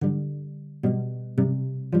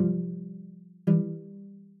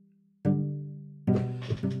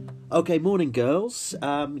Okay, morning girls.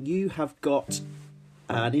 You have got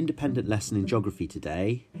an independent lesson in geography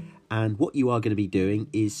today, and what you are going to be doing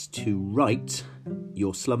is to write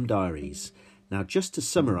your Slum diaries. Now, just to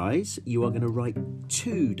summarise, you are going to write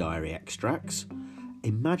 2 diary extracts,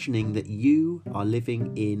 imagining that you are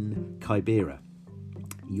living in Kibera.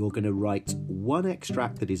 You're going to write 1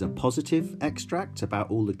 extract that is a positive extract about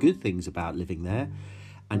all the good things about living there,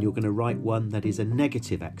 and you're going to write 1 that is a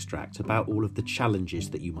negative extract about all of the challenges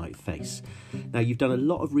that you might face. Now, you've done a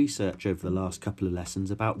lot of research over the last couple of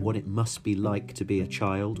lessons about what it must be like to be a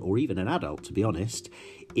child, or even an adult, to be honest,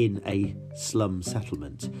 in a slum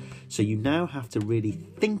settlement. So you now have to really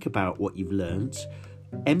think about what you've learnt,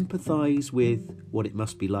 empathise with what it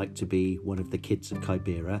must be like to be one of the kids of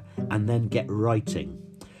Kibera, and then get writing.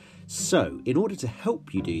 So, in order to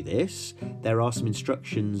help you do this, there are some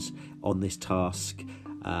instructions on this task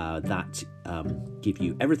that give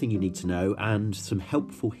you everything you need to know and some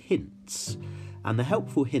helpful hints. And the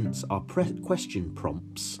helpful hints are question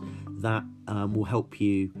prompts that will help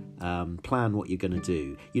you plan what you're going to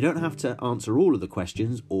do. You don't have to answer all of the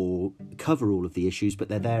questions or cover all of the issues, but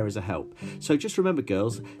they're there as a help. So just remember,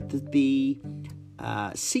 girls, the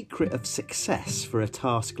secret of success for a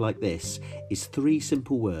task like this is 3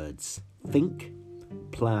 simple words: think,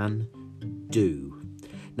 plan, do.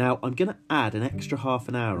 Now, I'm going to add an extra half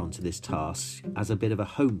an hour onto this task as a bit of a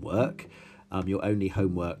homework. Your only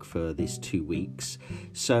homework for this 2 weeks.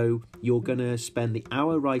 So you're going to spend the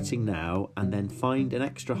hour writing now and then find an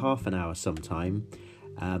extra half an hour sometime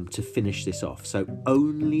to finish this off. So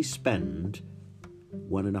only spend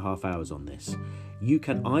 1.5 hours on this. You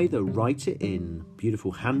can either write it in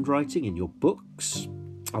beautiful handwriting in your books.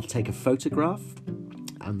 I'll take a photograph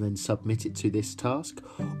and then submit it to this task,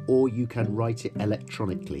 or you can write it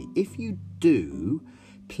electronically. If you do,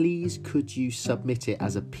 please could you submit it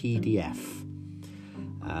as a PDF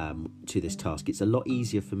to this task? It's a lot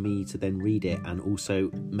easier for me to then read it and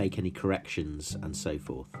also make any corrections and so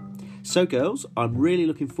forth. So girls, I'm really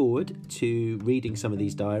looking forward to reading some of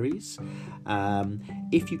these diaries.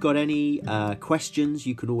 If you've got any questions,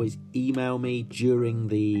 you can always email me during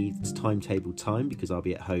the timetable time because I'll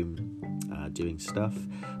be at home doing stuff.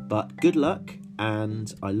 But good luck,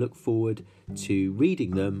 and I look forward to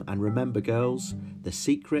reading them. And remember, girls, the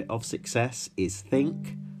secret of success is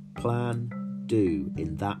think, plan, do,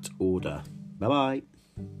 in that order. Bye-bye.